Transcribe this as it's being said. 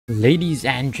Ladies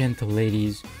and gentle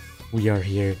ladies, we are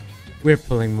here. We're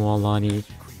pulling Mualani.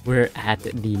 We're at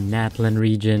the Natlan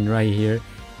region right here.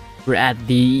 We're at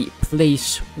the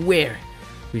place where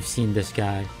we've seen this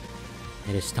guy.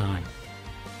 It is time.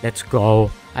 Let's go.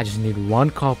 I just need one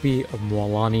copy of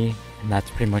Mualani, and that's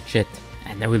pretty much it.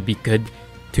 And then we'll be good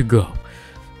to go.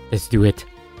 Let's do it.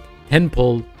 10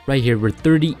 pull right here. We're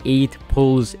 38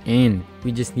 pulls in.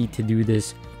 We just need to do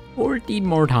this 14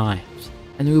 more times,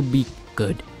 and we'll be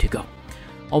good to go.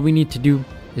 All we need to do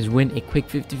is win a quick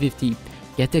 50-50,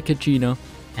 get a Kachina,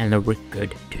 and then we're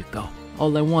good to go.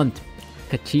 All I want,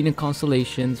 Kachina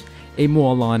constellations, a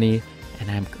Mualani,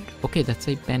 and I'm good. Okay, that's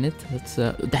a Bennett.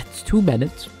 That's two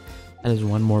Bennetts. That is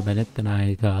one more Bennett than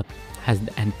I had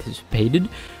anticipated.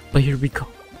 But here we go.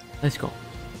 Let's go.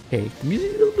 Okay, the music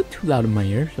is a little bit too loud in my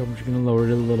ear, so I'm just gonna lower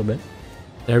it a little bit.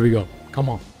 There we go. Come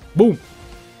on. Boom.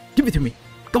 Give it to me.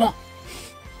 Come on.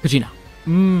 Kachina.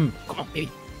 Come on,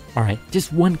 baby. Alright,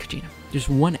 just one Kachina. Just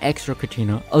one extra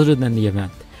Kachina other than the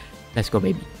event. Let's go,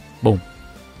 baby. Boom.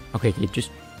 Okay, just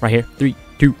right here. 3,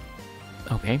 2.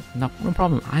 Okay, no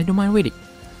problem. I don't mind waiting.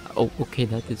 Oh, okay,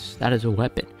 that is a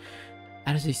weapon.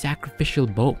 That is a sacrificial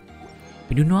bow.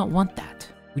 We do not want that.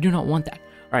 We do not want that.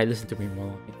 Alright, listen to me,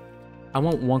 Mualani. I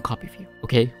want one copy of you,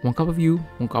 okay? One copy of you,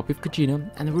 one copy of Kachina,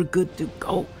 and then we're good to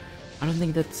go. I don't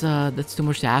think that's too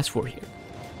much to ask for here.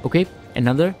 Okay,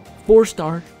 another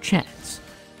 4-star chance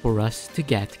for us to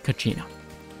get Kachina.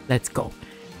 Let's go.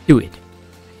 Do it.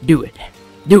 Do it.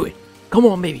 Do it. Come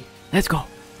on, baby. Let's go.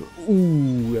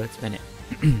 Ooh, that's been it.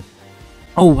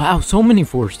 Oh, wow. So many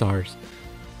 4 stars.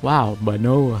 Wow, but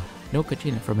no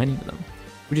Kachina from any of them.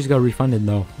 We just got refunded,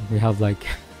 though. We have, like,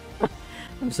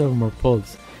 7 more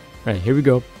pulls. All right, here we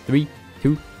go. 3,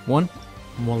 2, 1.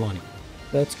 Mualani.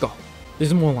 Let's go. This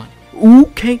is Mualani.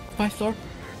 Okay, 5-star.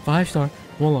 5-star.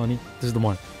 Mualani. This is the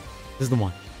one. This is the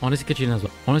one. I want to see Kachina as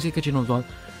well. I want to see Kachina as well.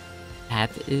 That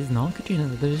is not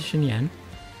Kachina. That is Shinyan.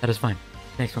 That is fine.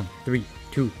 Next one. 3,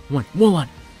 2, 1. Mualani.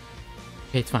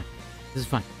 Okay, it's fine. This is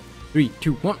fine. 3,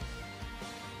 2, 1.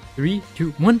 3,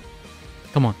 2, 1.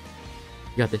 Come on.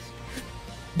 You got this.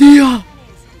 Dia!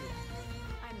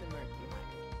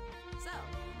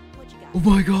 Oh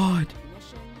my god.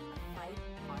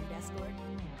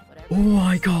 Oh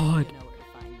my god.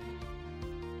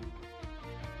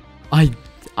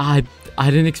 I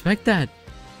didn't expect that.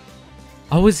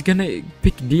 I was gonna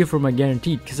pick Dia for my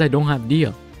guaranteed because I don't have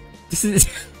Dia. This is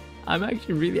I'm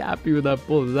actually really happy with that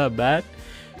pull. Is that bad?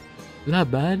 Is that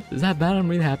bad? Is that bad? I'm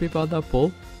really happy about that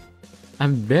pull.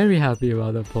 I'm very happy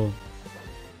about that pull.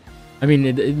 I mean,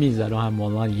 it means I don't have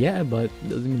Mualani yet, but it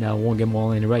doesn't mean that I won't get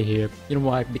Mualani right here. You know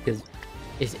why? Because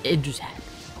it just happened.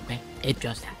 Okay? It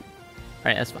just happened.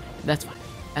 Alright, that's fine. That's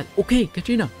fine. Okay,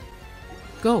 Kachina.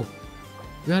 Go.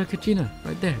 We got a Kachina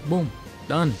right there. Boom.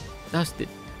 Done. Dusted.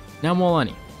 Now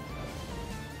Mualani.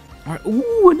 Alright.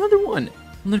 Ooh, another one.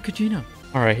 Another Kachina.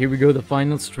 Alright, here we go. The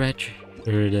final stretch.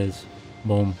 Here it is.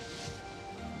 Boom.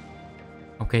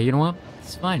 Okay, you know what?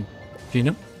 It's fine.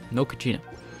 Kachina. No Kachina.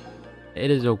 It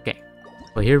is okay.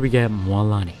 But here we get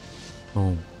Mualani.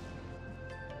 Boom.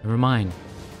 Never mind.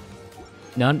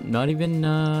 Not even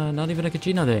a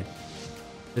Kachina there.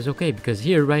 It's okay because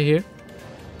here, right here,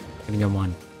 gonna get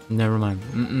one. Never mind.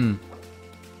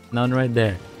 None right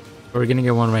there. We're gonna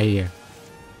get one right here.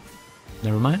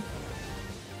 Never mind.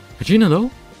 Kachina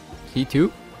though. C2.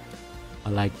 I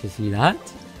like to see that.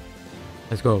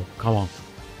 Let's go. Come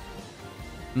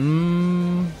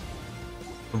on.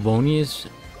 Favonius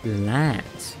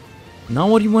lands. Not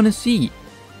what you want to see.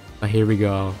 But here we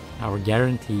go. Our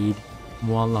guaranteed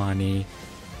Mualani.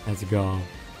 Let's go.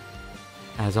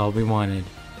 That's all we wanted.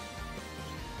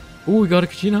 Ooh, we got a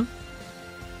Kachina.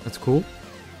 That's cool.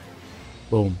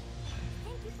 Boom.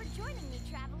 Thank you for joining me,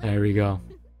 traveler. There we go.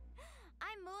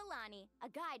 I'm Mualani, a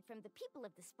guide from the people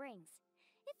of the Springs.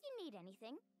 If you need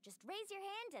anything, just raise your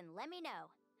hand and let me know.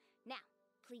 Now,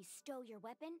 please stow your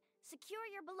weapon, secure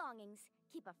your belongings,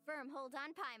 keep a firm hold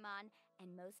on Paimon,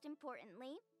 and most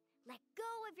importantly, let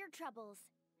go of your troubles.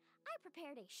 I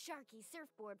prepared a sharky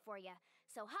surfboard for you,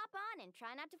 so hop on and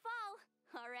try not to fall.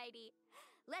 Alrighty,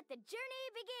 let the journey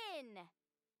begin!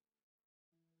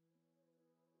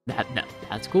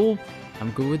 That's cool.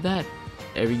 I'm cool with that.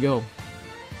 There we go.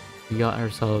 We got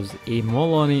ourselves a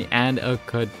Mualani and a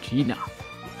Kachina.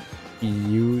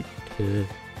 Beautiful.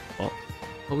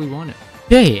 What we wanted.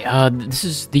 Okay, this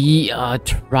is the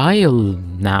trial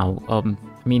now. I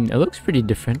mean, it looks pretty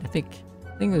different. I think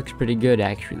it looks pretty good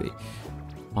actually.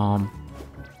 And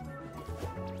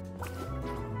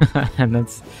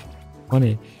that's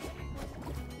funny.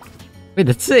 Wait,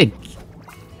 that's sick.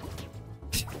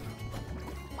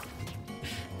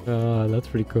 That's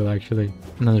pretty cool actually.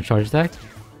 Another charge attack.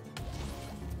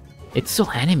 It's so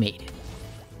animated.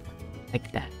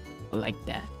 Like that. Like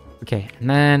that. Okay, and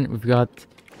then we've got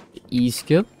the E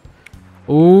skill.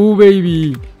 Oh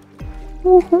baby.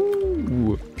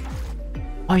 Woohoo.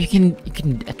 Oh, you can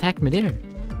attack midair.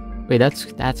 Wait,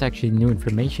 that's actually new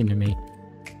information to me.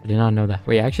 I did not know that.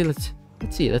 Wait, actually let's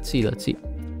see.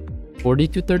 40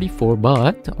 to 34,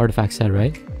 but artifact set,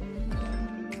 right?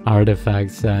 Artifact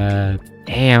set.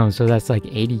 Damn, so that's like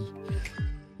 80.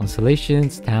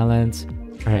 Constellations, talents.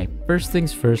 Alright, first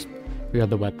things first, we got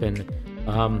the weapon.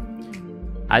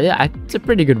 It's a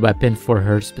pretty good weapon for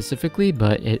her specifically,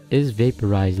 but it is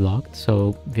vaporize locked,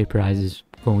 so vaporize is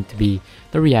going to be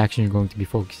the reaction you're going to be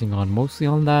focusing on, mostly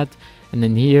on that. And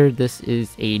then here, this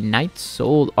is a Night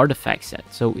Soul artifact set,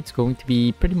 so it's going to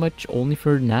be pretty much only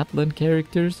for Natlan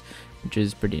characters, which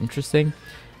is pretty interesting.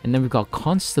 And then we've got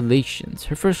constellations.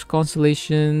 Her first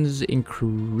constellations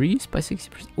increase by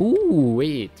 60%. Ooh,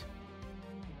 wait.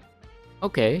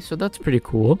 Okay, so that's pretty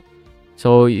cool.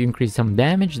 So you increase some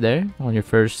damage there on your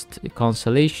first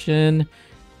constellation.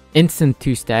 Instant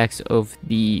 2 stacks of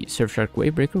the Surfshark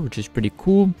Wavebreaker, which is pretty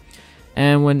cool.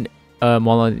 And when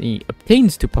Mualani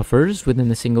obtains 2 puffers within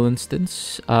a single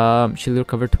instance, she'll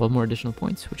recover 12 more additional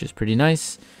points, which is pretty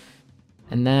nice.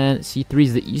 And then C3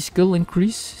 is the E skill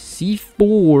increase.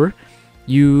 C4,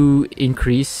 you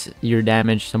increase your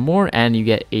damage some more, and you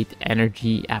get 8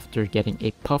 energy after getting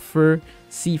a puffer.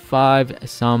 C5,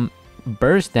 some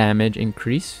burst damage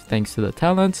increase thanks to the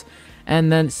talents. And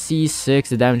then C6,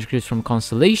 the damage increase from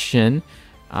constellation,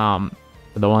 the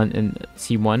one in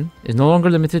C1, is no longer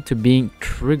limited to being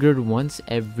triggered once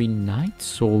every Night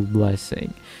Soul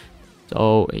blessing.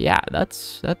 So yeah,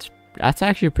 that's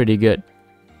actually pretty good.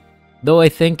 Though I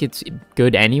think it's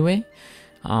good anyway.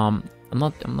 I'm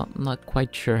not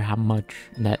quite sure how much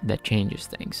that changes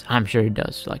things. I'm sure it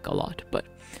does, like, a lot, but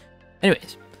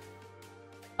anyways.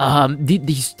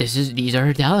 These are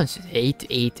her talents. 8,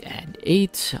 8, and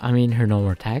 8. I mean, her normal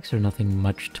attacks are nothing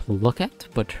much to look at,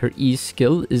 but her E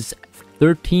skill is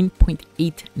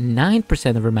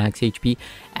 13.89% of her max HP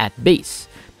at base.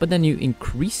 But then you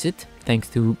increase it thanks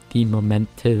to the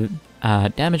momentum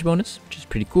damage bonus, which is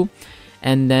pretty cool.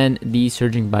 And then the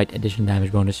Surging Bite additional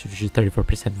damage bonus, which is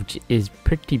 34%, which is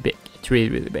pretty big. It's really,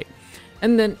 really big.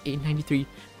 And then a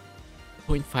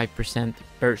 93.5%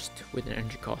 burst with an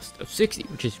energy cost of 60,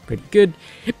 which is pretty good.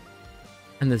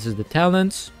 And this is the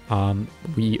talents.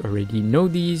 We already know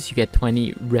these. You get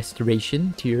 20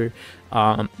 restoration to your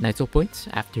Night Soul points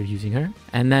after using her.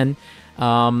 And then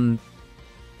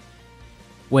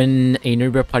when a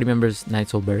Nuremberg party member's Night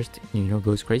Soul burst,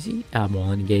 goes crazy,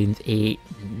 Mualani gains a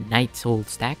Night Soul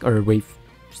stack, or wave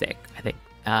stack, I think.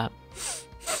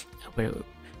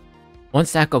 One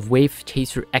stack of Wave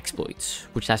Chaser exploits,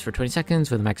 which lasts for 20 seconds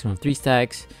with a maximum of 3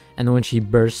 stacks. And then when she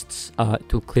bursts,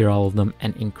 to clear all of them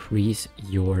and increase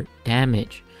your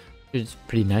damage, which is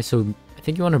pretty nice. So I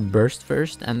think you want to burst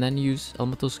first and then use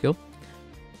Elemental skill.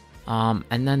 And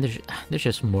then there's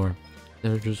just more.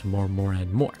 There's just more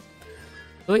and more.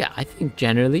 So yeah, I think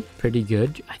generally pretty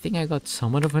good. I think I got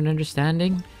somewhat of an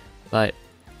understanding, but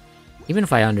even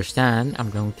if I understand, I'm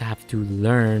going to have to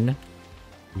learn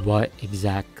what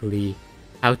exactly,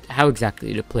 how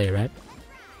exactly to play, right?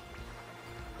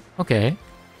 Okay,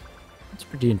 that's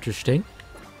pretty interesting.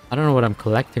 I don't know what I'm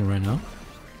collecting right now.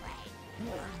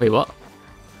 Wait, what?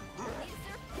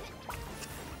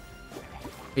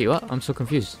 Wait, what? I'm so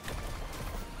confused.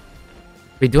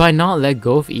 Wait, do I not let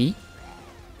go of E?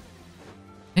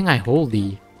 I think I hold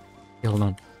E. Okay, hold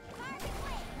on.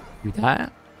 Do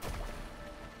that?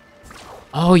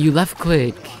 Oh, you left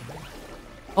click.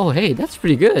 Oh, hey, that's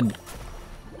pretty good.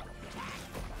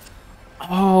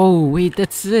 Oh, wait,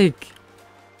 that's sick.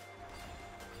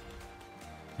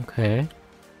 Okay.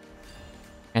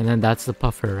 And then that's the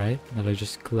puffer, right? That I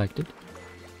just collected.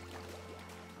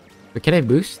 But can I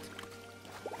boost?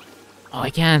 Oh, I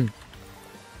can.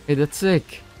 Hey, that's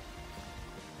sick.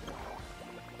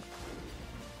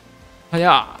 Oh,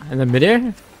 yeah. And then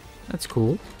midair? That's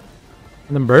cool.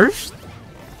 And then burst?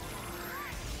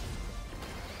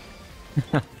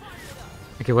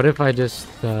 Okay, what if I just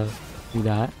do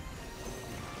that?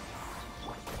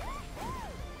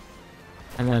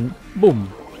 And then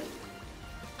boom.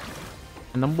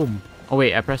 And then boom. Oh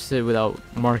wait, I pressed it without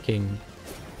marking.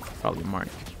 Probably mark.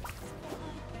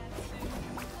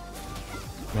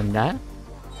 And then that.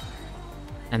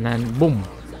 And then boom.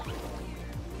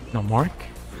 No mark.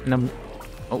 And then,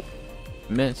 oh,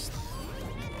 missed.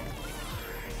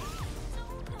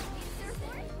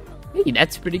 Hey,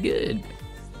 that's pretty good.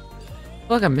 I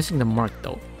feel like I'm missing the mark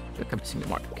though. I feel like I'm missing the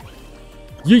mark.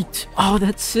 Yeet! Oh,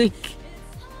 that's sick.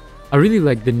 I really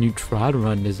like the new trial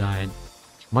run design.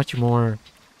 Much more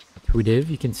intuitive.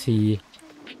 You can see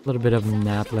a little bit of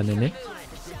Natlan in it.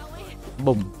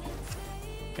 Boom.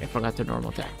 Okay, I forgot the normal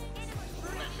attack.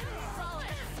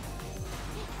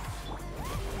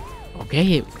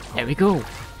 Okay, there we go.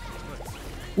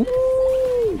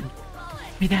 Ooh!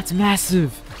 Hey, that's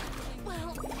massive.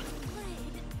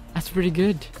 That's pretty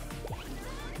good.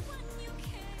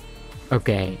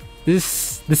 Okay,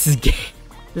 this is game.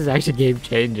 This is actually game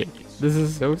changing. This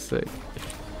is so sick.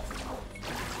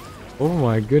 Oh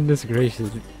my goodness gracious!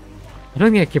 I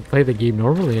don't think I can play the game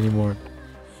normally anymore.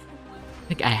 I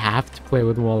think I have to play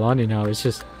with Mualani now. It's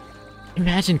just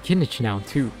imagine Kinich now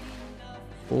too.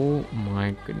 Oh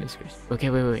my goodness gracious. Okay,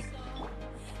 wait.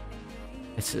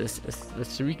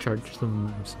 Let's recharge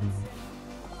some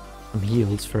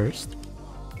heals first.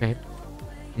 Okay,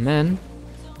 and then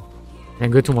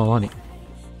go to Mualani.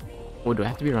 Oh, do I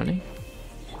have to be running?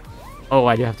 Oh,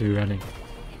 I do have to be running.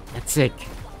 That's sick.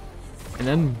 And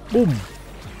then boom.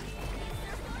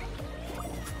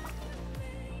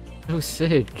 So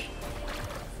sick.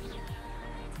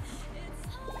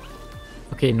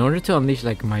 Okay, in order to unleash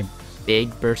like my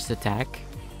big burst attack,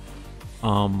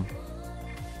 I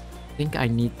think I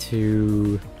need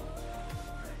to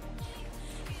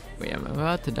wait, I'm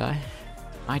about to die.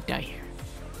 I might die here.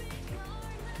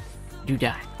 Do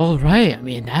die. Alright, I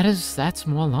mean that's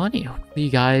Mualani. Hopefully you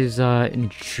guys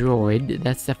enjoyed.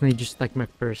 That's definitely just like my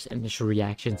first initial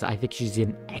reactions. I think she's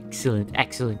an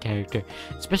excellent character,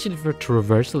 especially for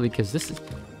traversal, because this is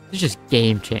just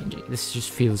game changing. This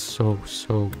just feels so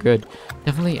good.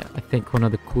 Definitely I think one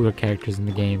of the cooler characters in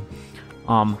the game.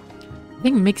 I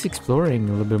think it makes exploring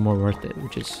a little bit more worth it,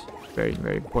 which is very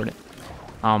important.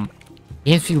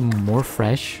 Games feel more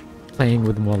fresh playing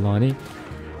with Mualani.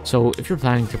 So if you're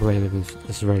planning to play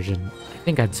this version, I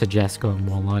think I'd suggest going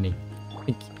Mualani. I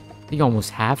think you almost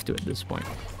have to at this point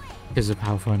because of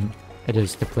how fun it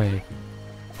is to play.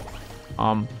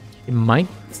 It might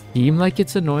seem like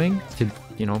it's annoying to,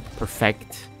 you know,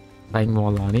 perfect playing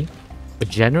Mualani, but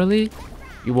generally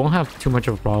you won't have too much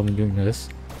of a problem doing this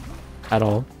at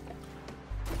all.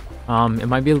 It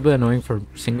might be a little bit annoying for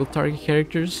single target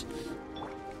characters.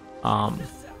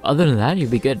 Other than that, you'll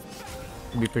be good.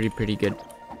 You'll be pretty good.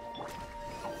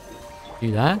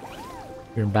 Do that.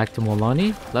 You're back to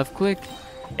Mualani. Left click.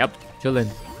 Yep, chillin'.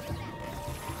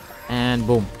 And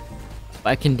boom. But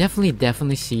I can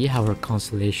definitely see how her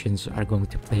constellations are going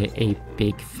to play a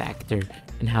big factor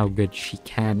in how good she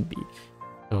can be.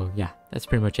 So yeah, that's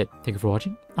pretty much it. Thank you for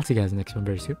watching. I'll see you guys next one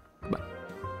very soon. Bye.